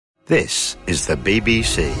This is the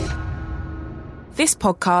BBC. This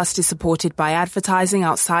podcast is supported by advertising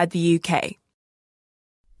outside the UK.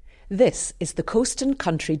 This is the Coast and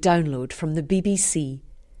Country download from the BBC.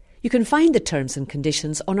 You can find the terms and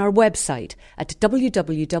conditions on our website at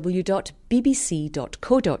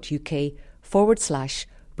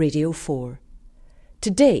www.bbc.co.uk/Radio 4.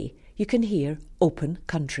 Today you can hear Open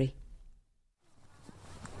Country.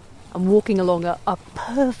 I'm walking along a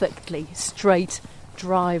perfectly straight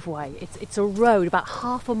driveway. It's a road about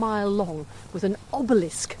half a mile long with an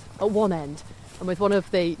obelisk at one end and with one of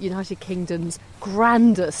the United Kingdom's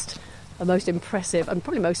grandest and most impressive and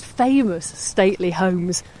probably most famous stately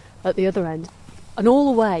homes at the other end. And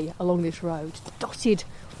all the way along this road, dotted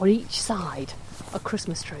on each side, are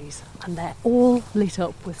Christmas trees, and they're all lit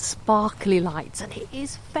up with sparkly lights, and it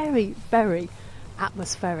is very, very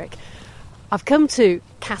atmospheric. I've come to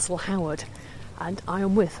Castle Howard, and I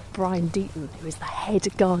am with Brian Deaton, who is the head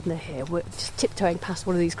gardener here. We're just tiptoeing past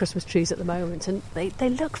one of these Christmas trees at the moment, and they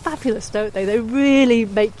look fabulous, don't they? They really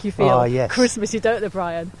make you feel Christmassy, don't they,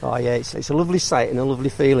 Brian? Oh, yeah, it's a lovely sight and a lovely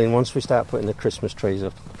feeling once we start putting the Christmas trees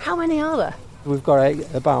up. How many are there? We've got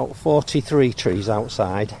about 43 trees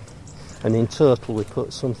outside, and in total we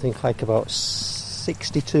put something like about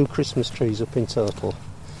 62 Christmas trees up in total,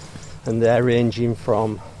 and they're ranging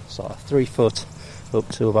from sort of 3 foot up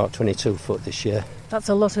to about 22 foot this year. That's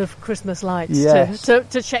a lot of Christmas lights yes.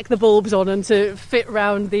 to check the bulbs on and to fit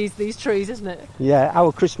round these trees, isn't it? Yeah,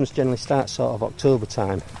 our Christmas generally starts sort of October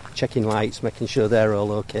time, checking lights, making sure they're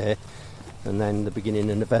all okay, and then the beginning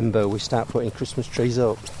of November we start putting Christmas trees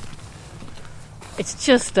up. It's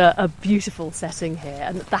just a beautiful setting here,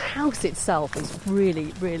 and the house itself is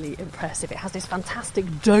really, really impressive. It has this fantastic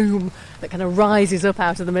dome that kind of rises up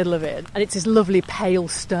out of the middle of it, and it's this lovely pale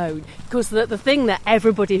stone. Because the thing that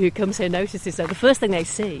everybody who comes here notices, though, the first thing they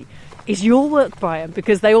see is your work, Brian,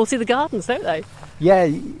 because they all see the gardens, don't they? Yeah,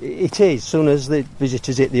 it is. As soon as the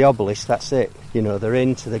visitors hit the obelisk, that's it. You know, they're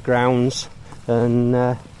into the grounds,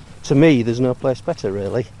 and to me, there's no place better,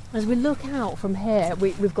 really. As we look out from here,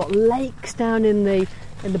 we've got lakes down in the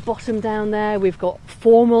bottom down there. We've got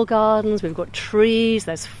formal gardens. We've got trees.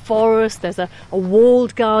 There's forest. There's a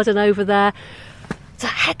walled garden over there. It's a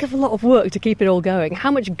heck of a lot of work to keep it all going.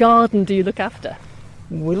 How much garden do you look after?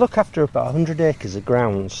 We look after about 100 acres of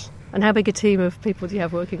grounds. And how big a team of people do you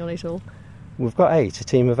have working on it all? We've got a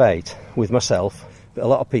team of 8 with myself. But a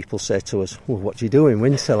lot of people say to us, well, what do you do in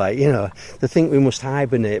winter? Like, you know, they think we must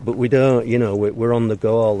hibernate, but we don't, you know, we're on the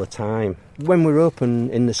go all the time. When we're open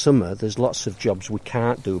in the summer, there's lots of jobs we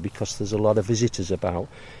can't do because there's a lot of visitors about.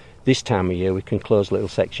 This time of year, we can close little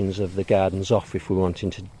sections of the gardens off if we're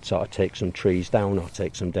wanting to sort of take some trees down or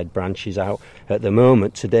take some dead branches out. At the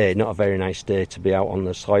moment, today, not a very nice day to be out on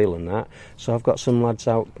the soil and that. So I've got some lads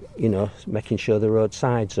out, you know, making sure the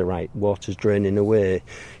roadsides are right, water's draining away.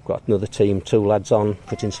 Got another team, 2 lads on,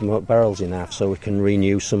 putting some oak barrels in half so we can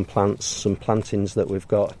renew some plants, some plantings that we've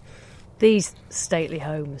got. These stately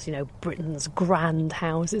homes, you know, Britain's grand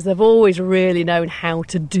houses, they've always really known how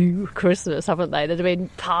to do Christmas, haven't they? There've been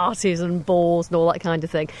parties and balls and all that kind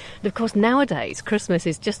of thing. And of course, nowadays, Christmas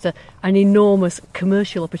is just an enormous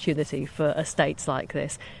commercial opportunity for estates like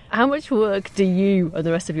this. How much work do you and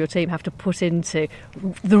the rest of your team have to put into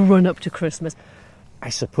the run-up to Christmas? I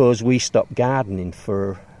suppose we stop gardening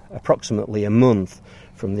for approximately a month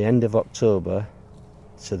from the end of October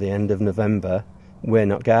to the end of November. We're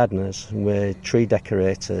not gardeners, we're tree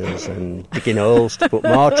decorators and digging holes to put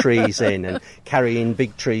more trees in and carrying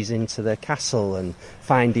big trees into the castle and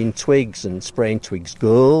finding twigs and spraying twigs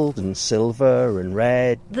gold and silver and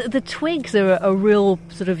red. The twigs are a real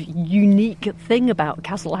sort of unique thing about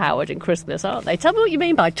Castle Howard and Christmas, aren't they? Tell me what you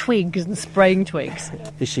mean by twigs and spraying twigs.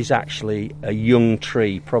 This is actually a young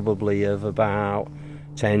tree, probably of about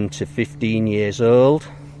 10 to 15 years old,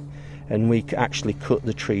 and we actually cut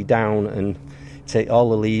the tree down and take all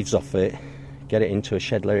the leaves off it, get it into a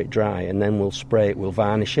shed, let it dry, and then we'll spray it, we'll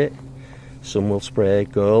varnish it. Some will spray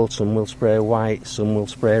gold, some will spray white, some will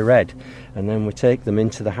spray red, and then we take them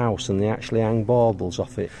into the house and they actually hang baubles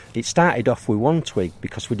off it. It started off with 1 twig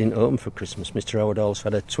because we didn't open for Christmas. Mr. Howard always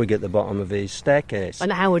had a twig at the bottom of his staircase.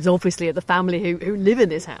 And Howard's obviously at the family who live in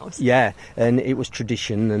this house. Yeah, and it was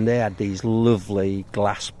tradition, and they had these lovely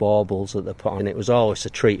glass baubles at the bottom, and it was always a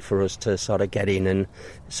treat for us to sort of get in and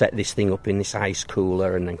set this thing up in this ice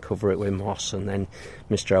cooler and then cover it with moss, and then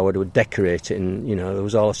Mr. Howard would decorate it, and, you know, there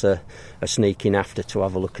was always a sneak in after to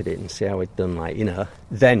have a look at it and see how it'd done, like, you know.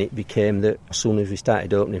 Then it became that as soon as we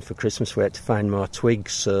started opening for Christmas, we had to find more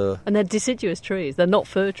twigs, so... And they're deciduous trees, they're not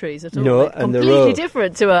fir trees at all. No, they're and completely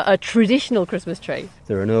different to a traditional Christmas tree.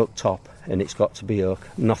 They're an oak top, and it's got to be oak,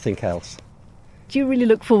 nothing else. Do you really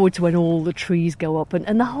look forward to when all the trees go up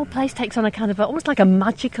and the whole place takes on a kind of almost like a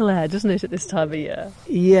magical air, doesn't it, at this time of year?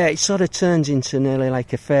 Yeah, it sort of turns into nearly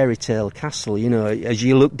like a fairy tale castle, you know. As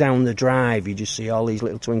you look down the drive, you just see all these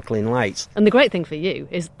little twinkling lights. And the great thing for you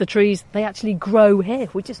is the trees, they actually grow here.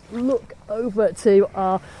 We just look over to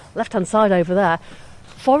our left-hand side over there.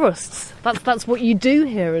 Forests, that's what you do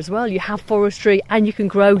here as well. You have forestry and you can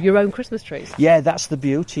grow your own Christmas trees. Yeah, that's the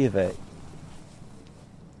beauty of it.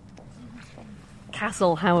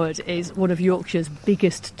 Castle Howard is one of Yorkshire's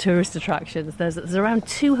biggest tourist attractions. There's around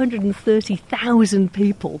 230,000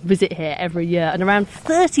 people visit here every year, and around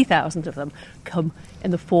 30,000 of them come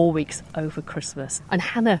in the 4 weeks over Christmas. And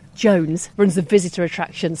Hannah Jones runs the visitor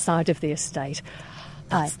attraction side of the estate.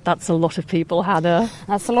 That's a lot of people, Hannah.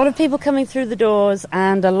 That's a lot of people coming through the doors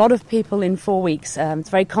and a lot of people in 4 weeks. It's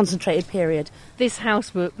a very concentrated period. This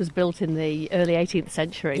house was built in the early 18th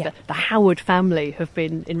century. Yeah. The Howard family have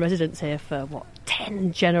been in residence here for,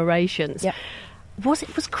 10 generations. Yeah. Was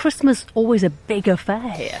Christmas always a big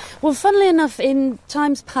affair here? Well, funnily enough, in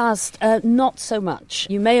times past, not so much.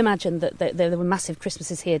 You may imagine that there were massive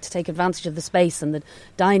Christmases here to take advantage of the space and the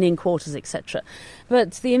dining quarters, etc.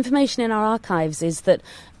 But the information in our archives is that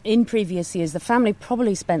in previous years, the family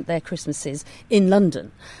probably spent their Christmases in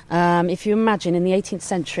London. If you imagine, in the 18th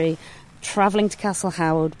century, travelling to Castle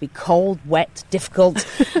Howard would be cold, wet, difficult,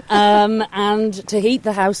 and to heat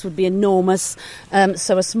the house would be enormous.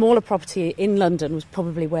 So a smaller property in London was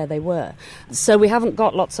probably where they were. So we haven't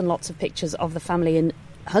got lots and lots of pictures of the family in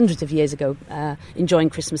hundreds of years ago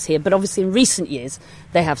enjoying Christmas here. But obviously in recent years,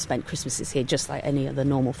 they have spent Christmases here just like any other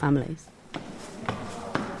normal families.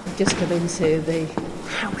 We've just come into the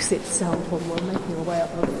house itself and we're making our way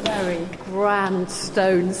up a very grand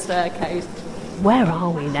stone staircase. Where are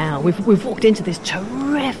we now? We've walked into this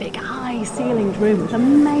terrific high-ceilinged room with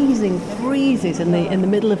amazing friezes in the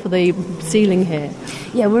middle of the ceiling here.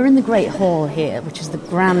 Yeah, we're in the Great Hall here, which is the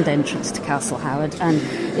grand entrance to Castle Howard, and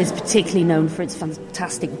is particularly known for its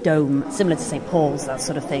fantastic dome, similar to St Paul's, that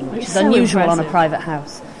sort of thing, which is so unusual impressive on a private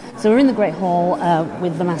house. So we're in the Great Hall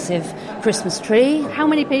with the massive Christmas tree. How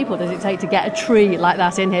many people does it take to get a tree like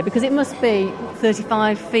that in here? Because it must be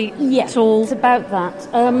 35 feet tall. It's about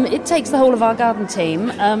that. It takes the whole of our garden team,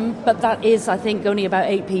 but that is, I think, only about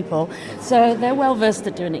 8 people. So they're well versed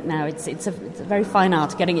at doing it now. It's a very fine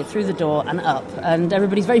art getting it through the door and up, and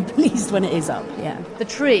everybody's very pleased when it is up. Yeah. The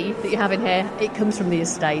tree that you have in here, it comes from the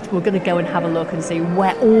estate. We're going to go and have a look and see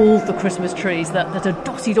where all the Christmas trees that are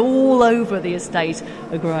dotted all over the estate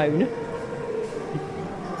are grown.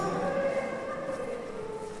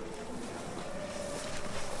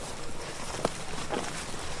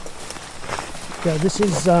 Yeah, this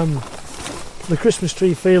is the Christmas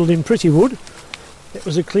tree field in Prettywood. It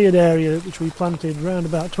was a cleared area which we planted around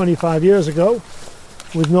about 25 years ago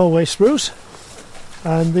with Norway spruce,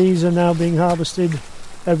 and these are now being harvested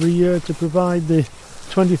every year to provide the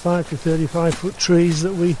 25 to 35 foot trees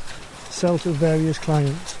that we sell to various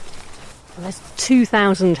clients. There's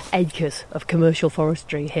 2,000 acres of commercial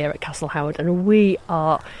forestry here at Castle Howard, and we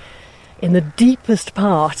are in the deepest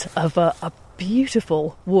part of a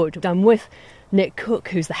beautiful wood. I'm with Nick Cooke,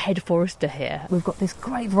 who's the head forester here. We've got this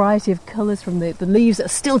great variety of colours from the leaves that are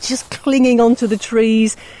still just clinging onto the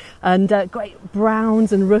trees, and great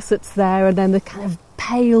browns and russets there, and then the kind of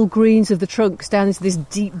pale greens of the trunks down into this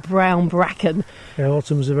deep brown bracken. Yeah,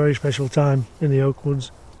 autumn's a very special time in the oak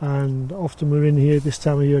woods, and often we're in here this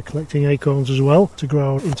time of year collecting acorns as well to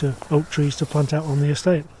grow into oak trees to plant out on the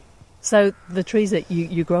estate. So the trees that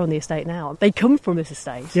you grow on the estate now, they come from this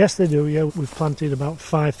estate? Yes, they do, yeah. We've planted about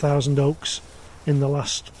 5,000 oaks in the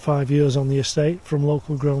last 5 years on the estate from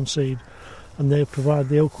local grown seed, and they provide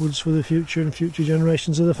the oak woods for the future and future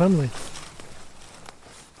generations of the family.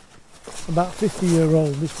 About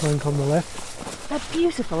 50-year-old, this plank on the left. They're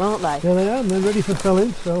beautiful, aren't they? Yeah, they are, and they're ready for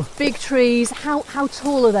felling. So big trees. How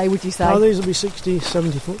tall are they, would you say? Now, these will be 60,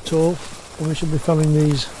 70 foot tall, and we should be felling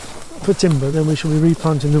these for timber. Then we shall be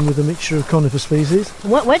replanting them with a mixture of conifer species.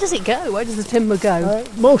 Where does it go? Where does the timber go?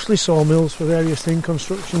 Mostly sawmills for various things,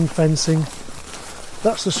 construction, fencing.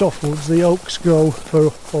 That's the softwoods. The oaks go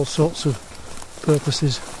for all sorts of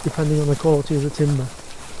purposes, depending on the quality of the timber.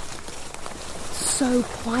 So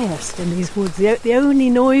quiet in these woods. The only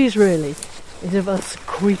noise, really, is of us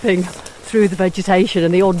creeping through the vegetation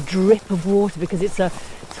and the odd drip of water, because it's a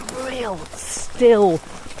real, still,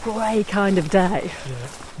 grey kind of day. Yeah.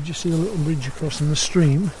 You just see a little bridge across in the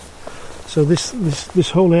stream. So this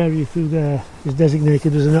whole area through there is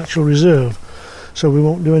designated as a natural reserve. So we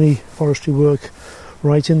won't do any forestry work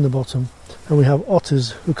right in the bottom. And we have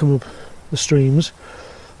otters who come up the streams,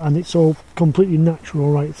 and it's all completely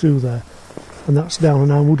natural right through there. and that's down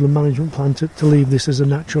on our woodland management plan to leave this as a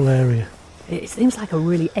natural area. It seems like a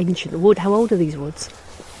really ancient wood. How old are these woods?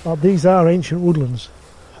 These are ancient woodlands.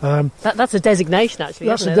 That's a designation, actually.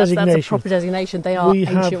 That's isn't a it? designation. That's a proper designation. They are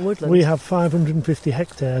ancient woodlands. We have 550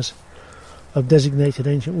 hectares of designated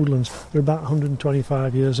ancient woodlands. They're about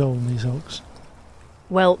 125 years old, these oaks.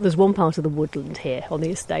 Well, there's one part of the woodland here on the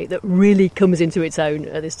estate that really comes into its own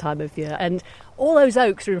at this time of year. And all those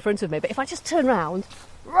oaks are in front of me. But if I just turn round,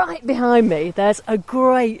 right behind me, there's a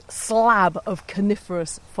great slab of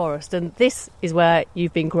coniferous forest. And this is where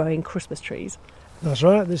you've been growing Christmas trees. That's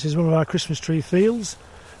right. This is one of our Christmas tree fields.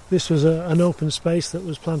 This was an open space that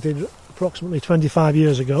was planted approximately 25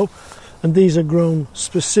 years ago. And these are grown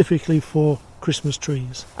specifically for Christmas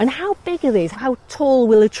trees. And how big are these? How tall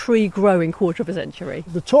will a tree grow in quarter of a century?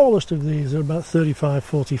 The tallest of these are about 35,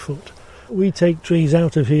 40 foot. We take trees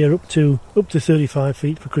out of here up to 35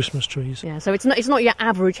 feet for Christmas trees. Yeah, so it's not your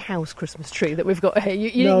average house Christmas tree that we've got here.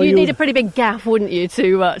 You need a pretty big gaff, wouldn't you,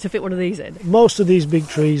 to fit one of these in? Most of these big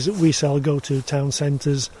trees that we sell go to town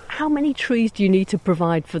centres. How many trees do you need to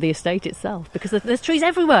provide for the estate itself? Because there's trees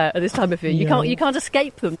everywhere at this time of year. You can't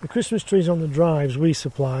escape them. The Christmas trees on the drives we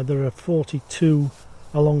supply, there are 42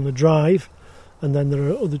 along the drive. And then there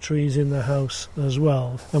are other trees in the house as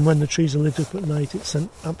well. And when the trees are lit up at night, it's an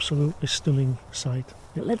absolutely stunning sight.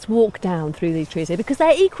 Let's walk down through these trees here, because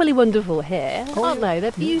they're equally wonderful here, aren't they?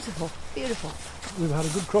 They're beautiful, beautiful. We've had a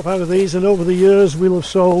good crop out of these, and over the years we'll have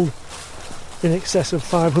sold in excess of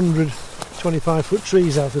 500 25-foot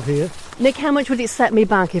trees out of here. Nick, how much would it set me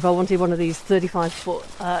back if I wanted one of these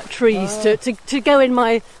 35-foot trees to go in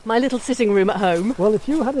my little sitting room at home? Well, if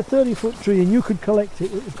you had a 30-foot tree and you could collect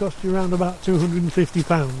it, it would cost you around about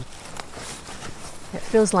 £250. It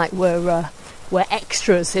feels like we're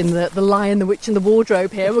extras in the Lion, the Witch and the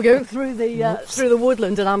Wardrobe here. We're going through the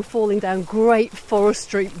woodland, and I'm falling down great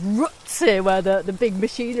forestry ruts here where the big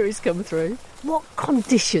machineries come through. What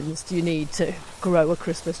conditions do you need to grow a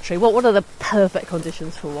Christmas tree? What are the perfect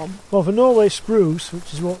conditions for one? Well, for Norway spruce,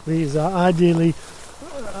 which is what these are, ideally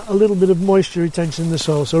a little bit of moisture retention in the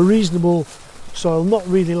soil, so reasonable soil, not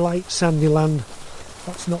really light sandy land.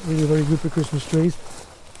 That's not really very good for Christmas trees.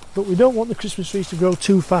 But we don't want the Christmas trees to grow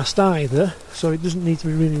too fast either, so it doesn't need to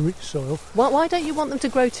be really rich soil. Why don't you want them to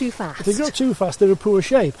grow too fast? If they grow too fast, they're a poor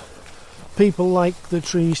shape. People like the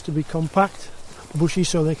trees to be compact, bushy,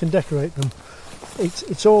 so they can decorate them.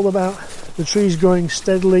 It's all about the trees growing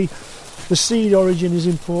steadily. The seed origin is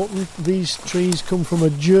important. These trees come from a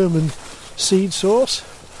German seed source,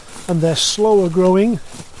 and they're slower growing.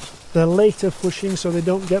 They're later flushing, so they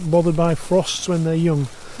don't get bothered by frosts when they're young.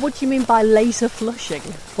 What do you mean by later flushing?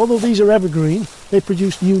 Although these are evergreen, they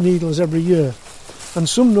produce new needles every year. And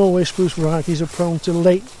some Norway spruce varieties are prone to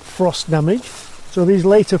late frost damage, so these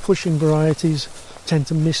later flushing varieties tend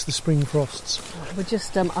to miss the spring frosts.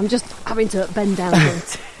 I'm just having to bend down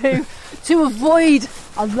here to avoid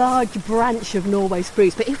a large branch of Norway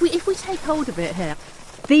spruce. But if we take hold of it here,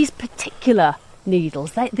 these particular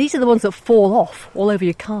needles, these are the ones that fall off all over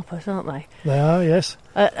your carpet, aren't they? They are, yes.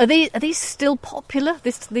 Are these still popular,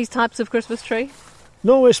 these types of Christmas tree?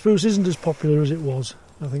 Norway spruce isn't as popular as it was.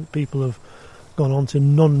 I think people have gone on to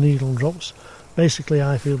non-needle drops. Basically,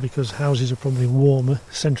 I feel because houses are probably warmer,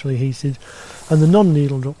 centrally heated, and the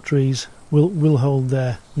non-needle drop trees will hold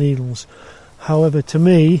their needles. However, to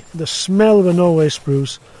me, the smell of a Norway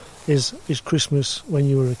spruce is Christmas when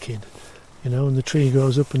you were a kid, and the tree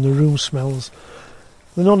grows up and the room smells.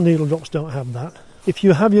 The non-needle drops don't have that. If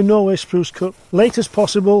you have your Norway spruce cut late as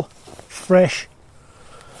possible, fresh,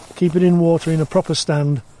 keep it in water in a proper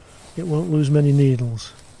stand, it won't lose many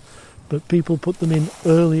needles. But people put them in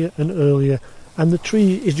earlier and earlier, and the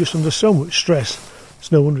tree is just under so much stress,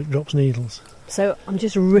 it's no wonder it drops needles. So I'm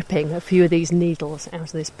just ripping a few of these needles out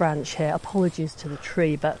of this branch here. Apologies to the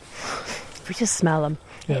tree, but if we just smell them.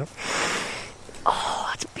 Yeah. Oh,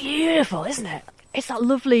 that's beautiful, isn't it? It's that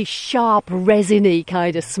lovely, sharp, resiny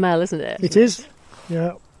kind of smell, isn't it? It is.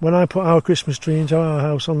 Yeah. When I put our Christmas tree into our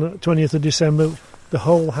house on the 20th of December, the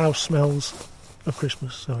whole house smells of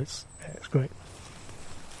Christmas, so it's great.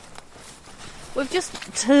 We've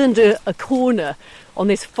just turned a corner on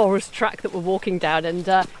this forest track that we're walking down, and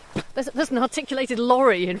there's an articulated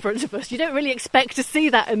lorry in front of us. You don't really expect to see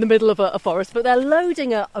that in the middle of a forest, but they're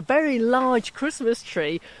loading a very large Christmas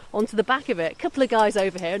tree onto the back of it. A couple of guys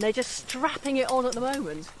over here, and they're just strapping it on at the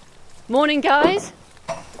moment. Morning, guys.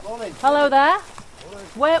 Morning. Hello there.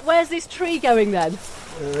 Morning. Where's this tree going then?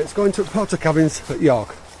 It's going to Porter Cabins at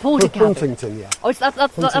York. Porter Cabins? Huntington, yeah. Oh,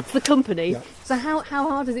 that's the company? Yeah. So how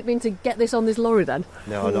hard has it been to get this on this lorry then?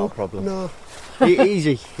 No, not a problem. No.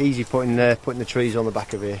 Easy putting the trees on the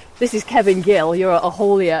back of here. This is Kevin Gill, you're a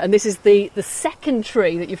haulier, and this is the second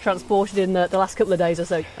tree that you've transported in the last couple of days or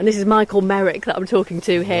so. And this is Michael Merrick that I'm talking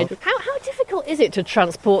to here. How difficult is it to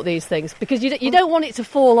transport these things? Because you don't want it to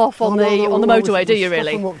fall off on the motorway, do you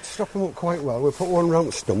really? Strap them up quite well. We put one round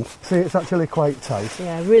the stump. See, it's actually quite tight.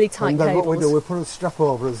 Yeah, really tight and then cables. what we do, we put a strap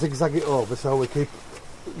over and zigzag it over so we keep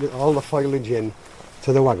all the foliage in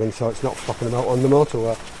to the wagon so it's not flopping them out on the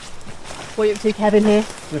motorway. What are you up to, Kevin, here?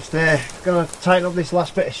 Just going to tighten up this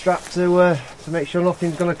last bit of strap to make sure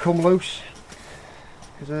nothing's going to come loose.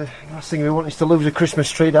 Because the last thing we want is to lose a Christmas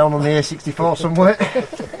tree down on the A64 somewhere.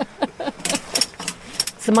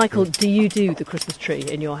 So, Michael, do you do the Christmas tree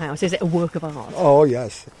in your house? Is it a work of art? Oh,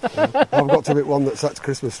 yes. I've got to be one that sets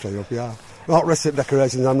Christmas tree up, yeah. Not receipt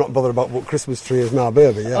decorations, I'm not bothered about what Christmas tree is my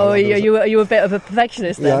baby, yeah. Oh, are you a bit of a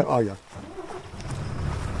perfectionist then? Yeah, oh, yeah.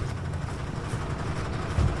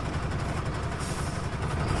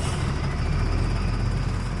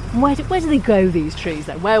 Where do they go, these trees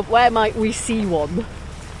then? Where might we see one?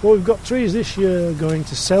 Well, we've got trees this year going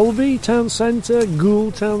to Selby Town Centre,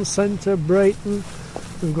 Goole Town Centre, Brayton.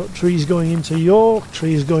 We've got trees going into York,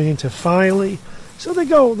 trees going into Filey. So they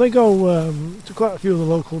go to quite a few of the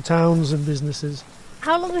local towns and businesses.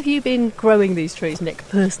 How long have you been growing these trees, Nick,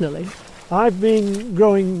 personally? I've been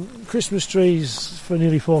growing Christmas trees for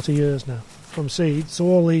nearly 40 years now, from seed. So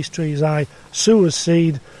all these trees I sow as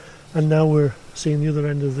seed, and now we're seeing the other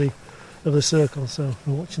end of the circle, so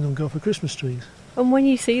we're watching them go for Christmas trees. And when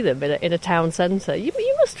you see them in a town centre, you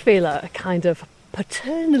must feel a kind of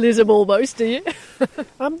paternalism almost, do you?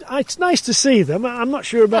 It's nice to see them. I'm not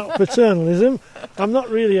sure about paternalism. I'm not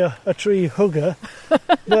really a tree hugger,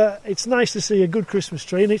 but it's nice to see a good Christmas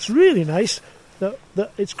tree, and it's really nice that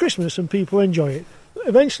it's Christmas and people enjoy it.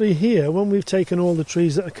 Eventually here, when we've taken all the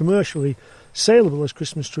trees that are commercially saleable as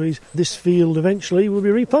Christmas trees, this field eventually will be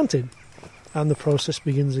replanted and the process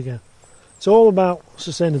begins again. It's all about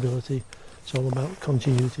sustainability. It's all about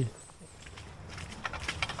continuity.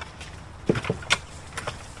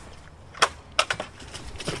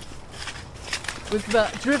 We've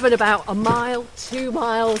driven about a mile, 2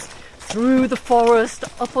 miles through the forest,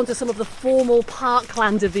 up onto some of the formal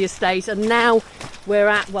parkland of the estate, and now we're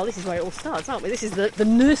at, well, this is where it all starts, aren't we? This is the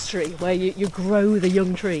nursery where you grow the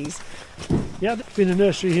young trees. Yeah, there's been a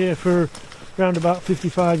nursery here for around about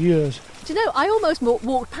 55 years. Do you know, I almost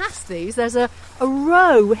walked past these. There's a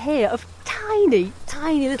row here of tiny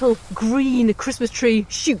little green Christmas tree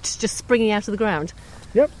shoots just springing out of the ground.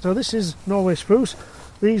 Yep, so this is Norway spruce.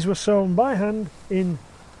 These were sown by hand in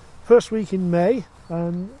first week in May,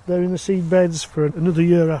 and they're in the seed beds for another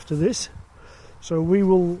year after this. So we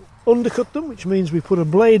will undercut them, which means we put a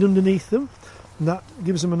blade underneath them, and that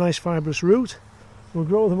gives them a nice fibrous root. We'll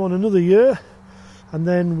grow them on another year, and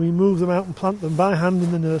then we move them out and plant them by hand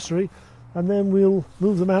in the nursery, and then we'll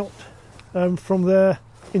move them out from there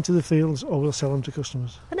into the fields, or we'll sell them to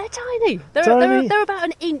customers. And they're tiny. They're about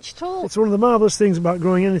an inch tall. It's one of the marvellous things about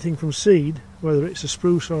growing anything from seed, whether it's a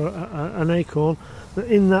spruce or an acorn, that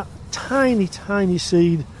in that tiny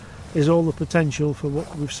seed is all the potential for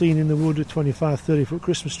what we've seen in the wood, a 25-30 foot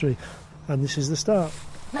Christmas tree. And this is the start.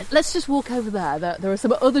 Let's just walk over there. There are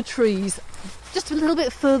some other trees just a little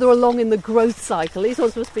bit further along in the growth cycle. These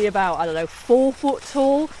ones must be about, 4 foot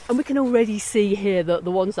tall. And we can already see here the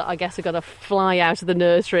ones that I guess are going to fly out of the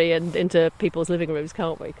nursery and into people's living rooms,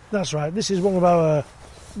 can't we? That's right. This is one of our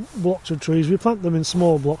blocks of trees. We plant them in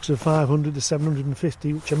small blocks of 500 to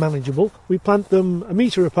 750, which are manageable. We plant them a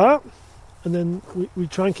metre apart, and then we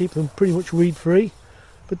try and keep them pretty much weed-free.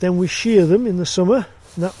 But then we shear them in the summer,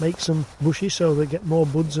 and that makes them bushy, so they get more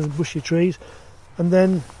buds and bushy trees. And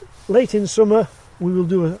then late in summer we will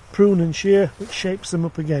do a prune and shear, which shapes them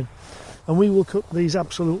up again. And we will cut these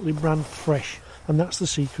absolutely brand fresh, and that's the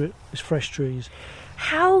secret, is fresh trees.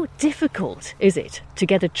 How difficult is it to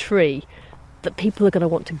get a tree that people are going to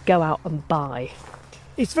want to go out and buy?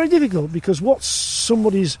 It's very difficult, because what's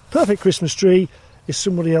somebody's perfect Christmas tree is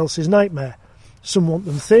somebody else's nightmare. Some want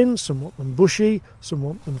them thin, some want them bushy, some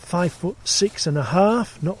want them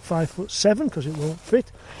 5'6.5", not 5'7", because it won't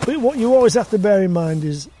fit. But what you always have to bear in mind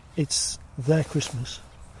is it's their Christmas,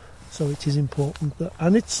 so it is important that,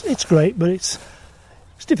 and it's great, but it's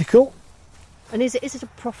difficult. And is it a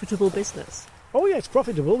profitable business? Oh yeah, it's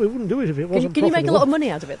profitable. We wouldn't do it if it wasn't Can you make a lot of money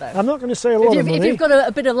out of it though? I'm not going to say a lot of money. If you've got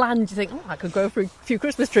a bit of land, you think, I could grow a few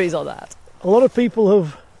Christmas trees on that. A lot of people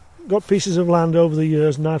have got pieces of land over the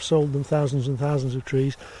years, and I've sold them thousands and thousands of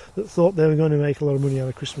trees, that thought they were going to make a lot of money out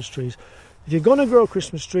of Christmas trees. If you're going to grow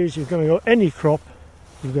Christmas trees, you're going to grow any crop,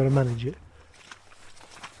 you've got to manage it.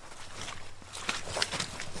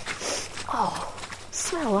 Oh,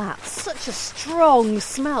 smell that. such a strong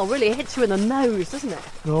smell. Really, it hits you in the nose, doesn't it?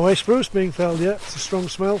 Norway spruce being felled, yeah. It's a strong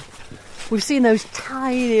smell. We've seen those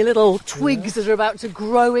tiny little twigs that are about to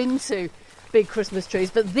grow into big Christmas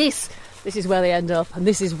trees, but this is where they end up, and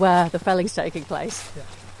this is where the felling's taking place. Yeah.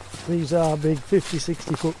 These are big 50,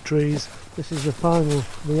 60 foot trees. This is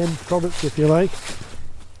the end product, if you like.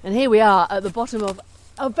 And here we are at the bottom of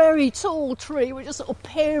a very tall tree. We're just sort of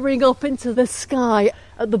peering up into the sky.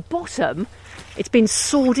 At the bottom, it's been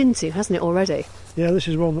sawed into, hasn't it, already? Yeah, this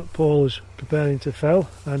is one that Paul is preparing to fell,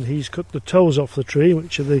 and he's cut the toes off the tree,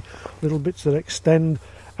 which are the little bits that extend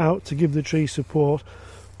out to give the tree support.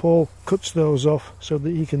 Paul cuts those off so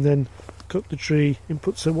that he can then cut the tree and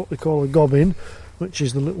puts what we call a gob in, which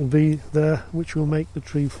is the little bee there, which will make the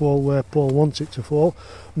tree fall where Paul wants it to fall,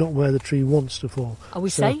 not where the tree wants to fall. Are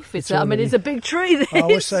we safe? It's a big tree, this. Oh,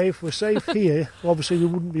 we're safe here. Obviously, we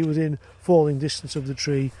wouldn't be within falling distance of the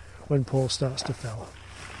tree when Paul starts to fell.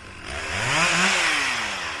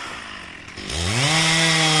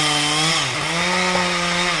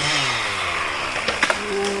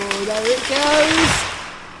 Oh, there it goes.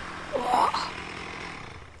 Oh.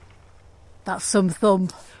 That's some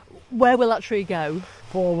thump. Where will that tree go?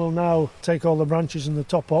 Paul will now take all the branches and the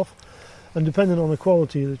top off, and depending on the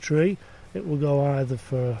quality of the tree, it will go either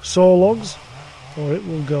for saw logs, or it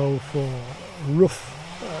will go for rough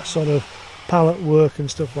sort of pallet work and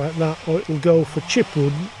stuff like that, or it will go for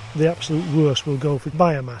chipwood. The absolute worst will go for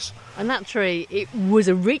biomass. And that tree, it was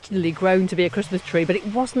originally grown to be a Christmas tree, but it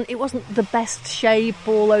wasn't the best shape,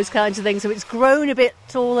 all those kinds of things, so it's grown a bit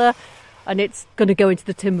taller. And it's going to go into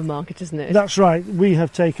the timber market, isn't it? That's right. We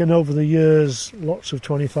have taken over the years lots of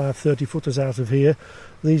 25, 30 footers out of here.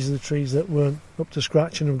 These are the trees that weren't up to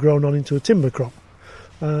scratch and have grown on into a timber crop.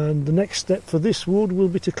 And the next step for this wood will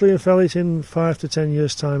be to clear fell it in 5 to 10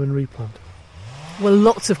 years' time and replant. Well,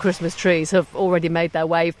 lots of Christmas trees have already made their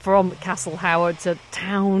way from Castle Howard to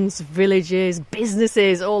towns, villages,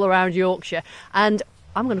 businesses all around Yorkshire. And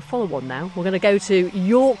I'm going to follow one now. We're going to go to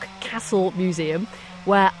York Castle Museum,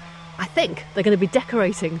 where I think they're going to be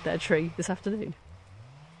decorating their tree this afternoon.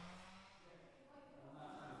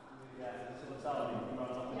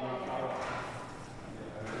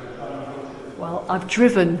 Well, I've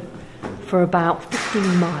driven for about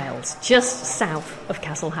 15 miles just south of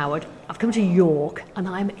Castle Howard. I've come to York and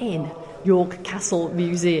I'm in York Castle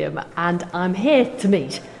Museum, and I'm here to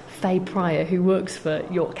meet Faye Pryor, who works for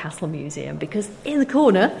York Castle Museum, because in the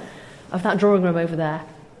corner of that drawing room over there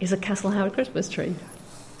is a Castle Howard Christmas tree.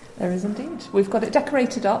 There is indeed. We've got it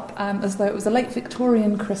decorated up as though it was a late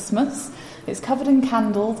Victorian Christmas. It's covered in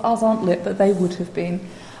candles. Ours aren't lit, but they would have been.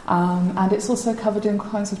 And it's also covered in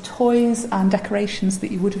kinds of toys and decorations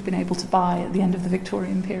that you would have been able to buy at the end of the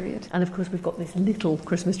Victorian period. And of course we've got this little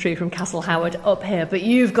Christmas tree from Castle Howard up here, but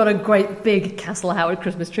you've got a great big Castle Howard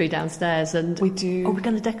Christmas tree downstairs, and we do. Are we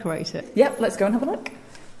going to decorate it? Yep, let's go and have a look.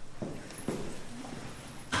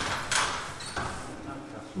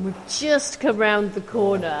 We've just come round the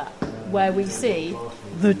corner where we see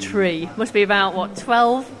the tree. Must be about,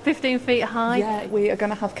 12, 15 feet high? Yeah, we are going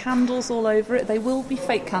to have candles all over it. They will be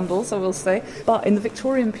fake candles, I will say. But in the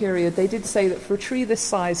Victorian period, they did say that for a tree this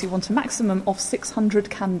size, you want a maximum of 600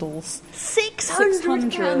 candles.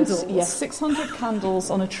 600 candles? Yes, 600 candles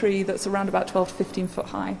on a tree that's around about 12 to 15 foot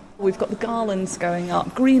high. We've got the garlands going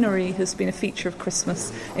up. Greenery has been a feature of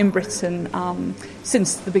Christmas in Britain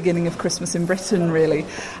since the beginning of Christmas in Britain, really.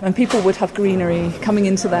 And people would have greenery coming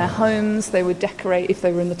into their homes. They would decorate if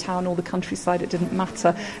they were in the town or the countryside. It didn't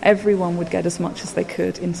matter. Everyone would get as much as they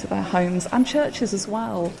could into their homes and churches as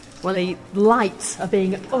well. Well, the lights are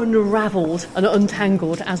being unravelled and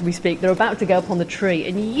untangled as we speak. They're about to go up on the tree,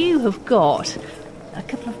 and you have got a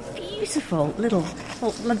couple of beautiful little...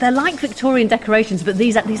 Well, they're like Victorian decorations, but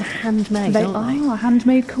these are handmade, They aren't are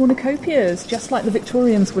handmade cornucopias, just like the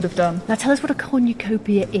Victorians would have done. Now tell us what a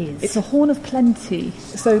cornucopia is. It's a horn of plenty.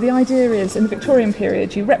 So the idea is, in the Victorian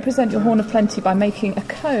period, you represent your horn of plenty by making a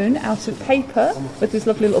cone out of paper with these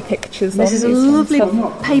lovely little pictures. This is a lovely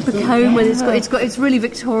paper cone with it's really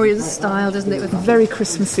Victorian style, doesn't it? With very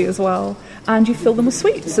Christmassy as well. And you fill them with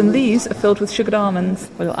sweets, and these are filled with sugared almonds.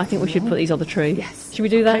 Well, I think we should put these on the tree. Yes. Should we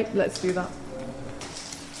do that? Okay, let's do that.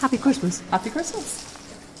 Happy Christmas. Happy Christmas.